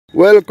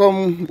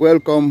Welcome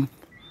back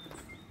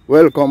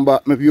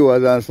my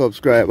viewers and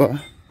subscribers.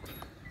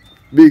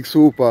 Big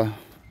Super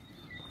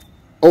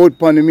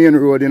out on the main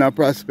road in a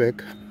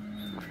Prospect.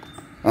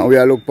 And we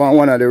are looking on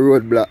one of the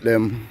roadblock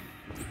them.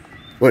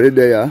 What is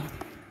there?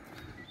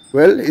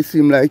 Well, it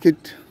seems like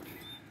it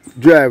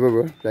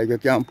drivable, like you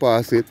can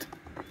pass it.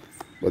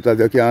 But as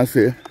you can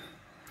see,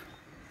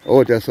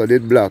 out here so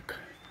it block.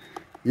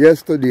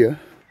 Yesterday,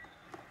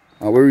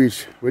 and we're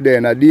there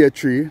in a day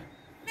 3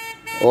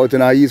 out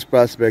in our East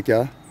Prospect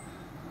here.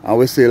 And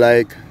we see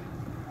like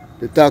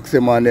the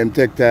taxi man them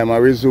take time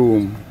and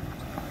resume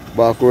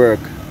back work.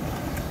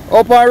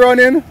 Up and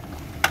running.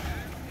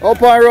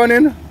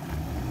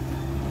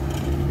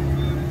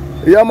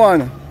 Yeah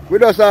man,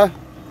 with a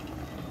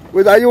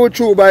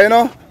YouTuber, you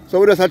know. So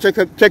we just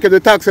check if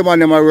the taxi man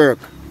them at work.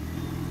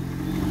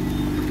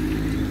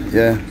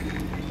 Yeah.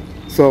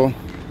 So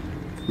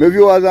my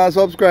viewers and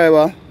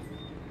subscribers,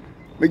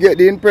 we get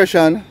the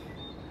impression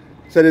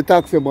so the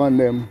taxi man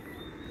them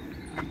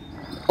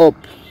up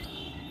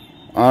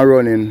and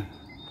running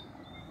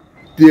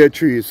day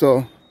 3.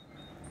 So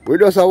we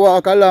just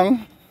walk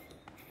along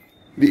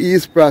the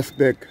East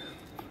Prospect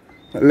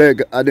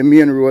leg at the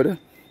main road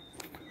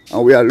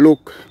and we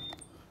look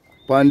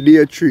on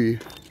day 3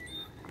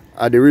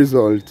 at the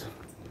result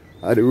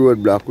at the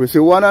roadblock. We see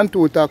 1 and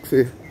 2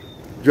 taxi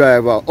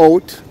driver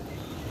out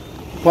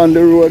on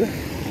the road.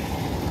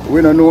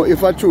 We don't know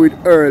if I threw it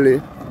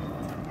early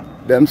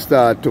them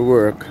start to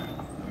work,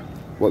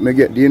 but me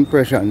get the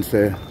impression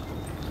say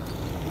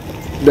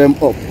them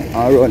up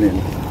and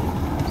running.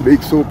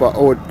 Big Super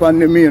out on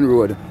the main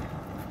road,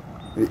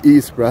 the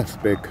East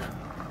Prospect.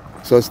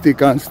 So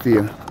stick and stay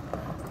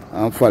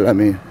and follow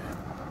me,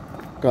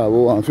 because we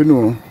want to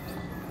know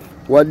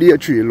what day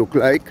 3 look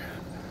like.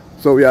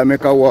 So we are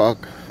make a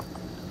walk,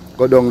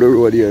 go down the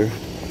road here.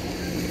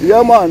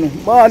 Yeah man,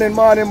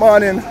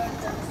 morning.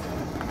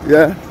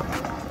 Yeah.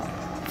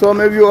 So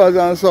my viewers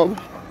and sub,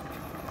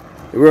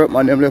 the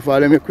workman them left all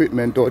them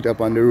equipment out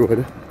up on the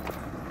road.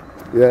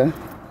 Yeah.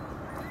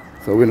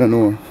 So we don't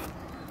know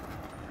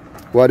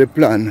what the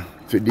plan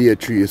for day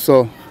 3.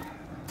 So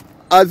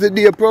as the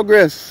day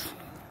progress,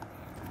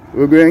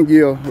 we're going to give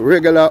you a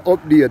regular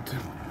update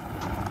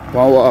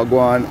on what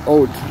going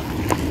out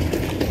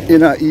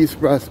in our East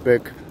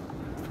Prospect.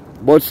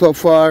 But so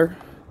far,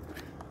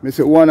 I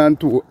see 1 and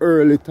 2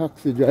 early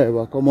taxi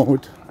driver come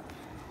out.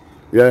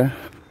 Yeah.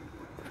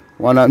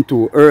 1 and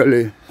 2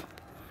 early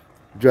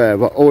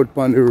driver out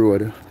on the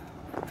road.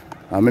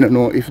 I don't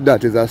know if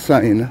that is a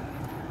sign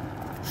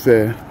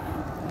say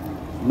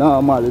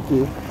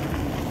normality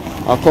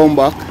I come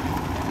back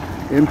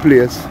in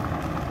place.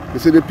 You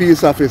see the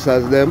peace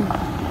officers them,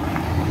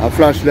 I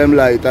flash them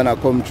light and I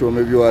come through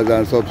my viewers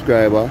and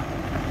subscribers.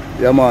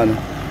 Yeah man,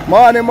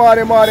 morning.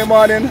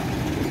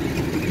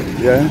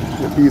 Yeah,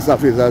 the peace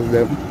officers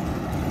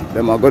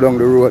them I go down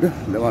the road,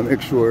 them I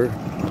make sure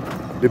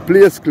the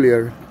place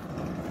clear.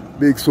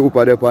 Big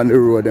Super up on the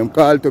road, them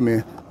call to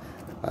me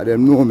and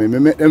them know me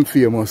make them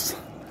famous.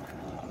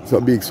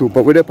 So Big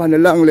Super, we up on the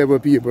long level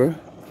people,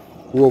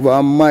 over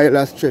a mile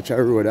of stretch of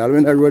road. And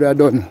when the road are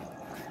done,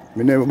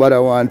 me never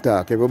bother want to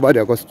talk. Everybody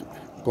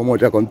come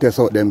out and come test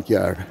out them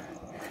car.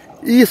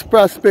 East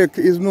Prospect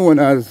is known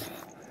as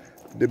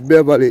the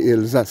Beverly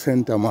Hills of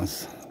St.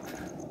 Thomas.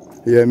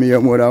 Yeah, me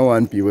and more than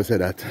one people say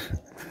that.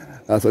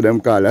 That's what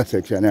them call that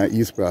section of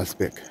East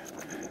Prospect.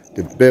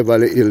 The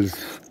Beverly Hills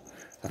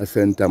of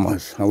St.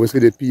 Thomas. And we see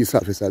the peace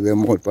officers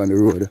them out on the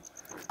road.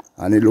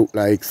 And it look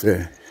like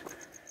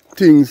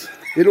things,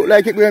 it look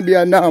like it going to be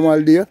a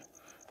normal day.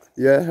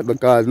 Yeah,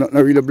 because nothing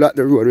really block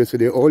the road. We see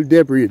the old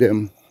debris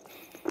them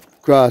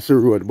cross the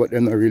road, but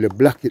they not really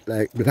block it,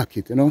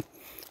 you know.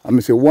 And I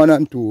say 1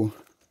 and 2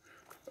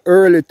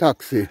 early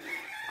taxi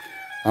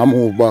and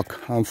move back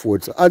and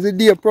forth. So as the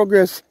day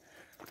progress,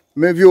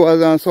 my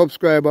viewers and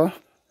subscribers,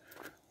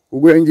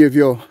 we're going to give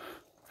you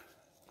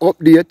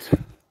update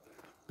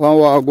on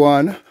what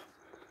going on.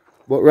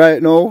 But right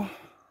now,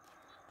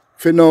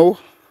 for now,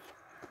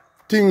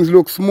 things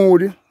look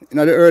smooth in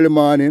the early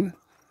morning,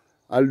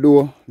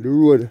 although the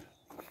road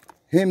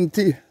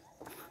empty.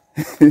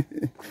 So I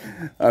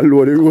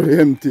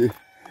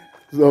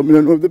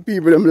don't know if the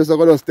people them just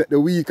going to take the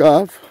week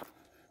off.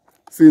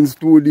 Since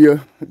 2 days,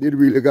 they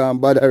really gone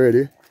bad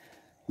already.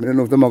 I don't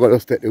know if they're going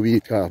to take the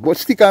week off. But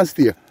stick and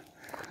stay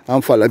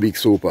and follow Big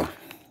Super.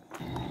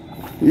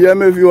 Yeah,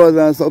 my viewers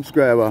and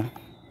subscribers.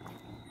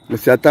 I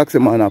see a taxi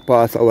man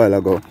passed a while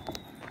ago.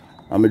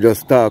 And I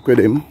just talk with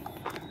him.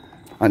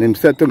 And him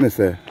said to me,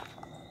 say,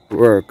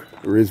 work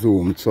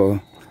resumed. So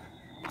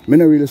I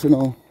don't really see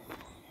now.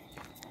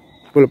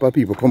 Full of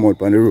people come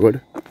out on the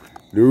road.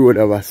 The road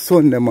have a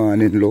Sunday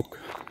morning look.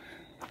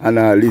 And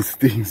all these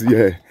things,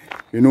 yeah.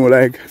 You know,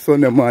 like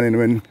Sunday morning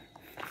when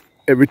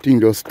everything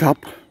just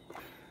stop.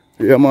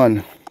 Yeah,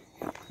 man.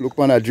 Look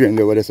on a drain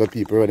there where there's some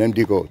people where them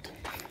dig out.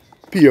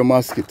 Pure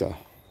mosquito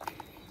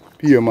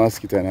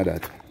and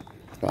that.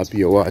 Or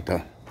pure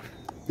water.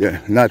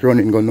 Yeah, not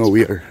running go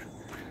nowhere.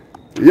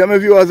 Yeah, my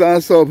viewers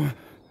and sub.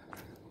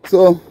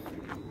 So,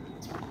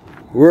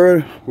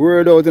 word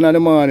out in the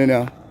morning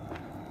now.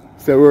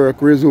 Say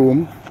work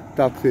resume,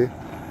 taxi.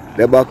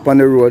 They're back on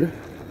the road.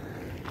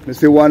 I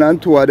see 1 and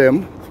 2 of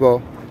them.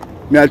 So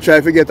I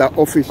try to get an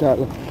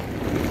official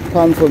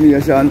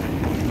confirmation.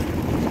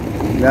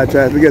 I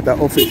try to get an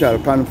official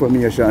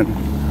confirmation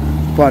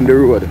on the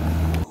road.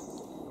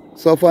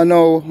 So for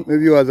now, my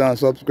viewers and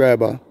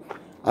subscribers,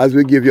 as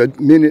we give you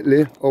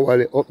minutely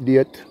hourly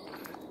update,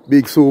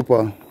 Big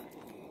Super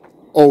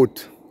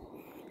out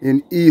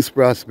in East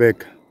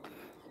Prospect.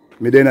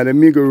 Me then at the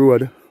Middle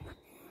Road.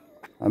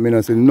 I mean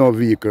I see no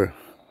vehicle.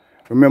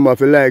 Remember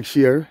if you like,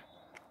 share,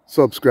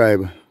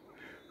 subscribe.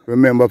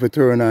 Remember to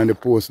turn on the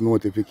post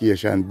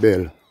notification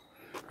bell.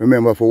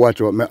 Remember to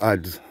watch out my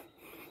ads.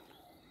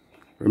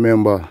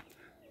 Remember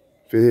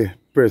to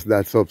press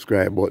that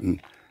subscribe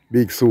button.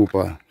 Big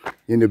Super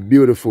in the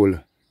beautiful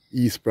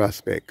East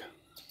Prospect.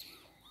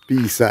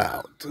 Peace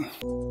out.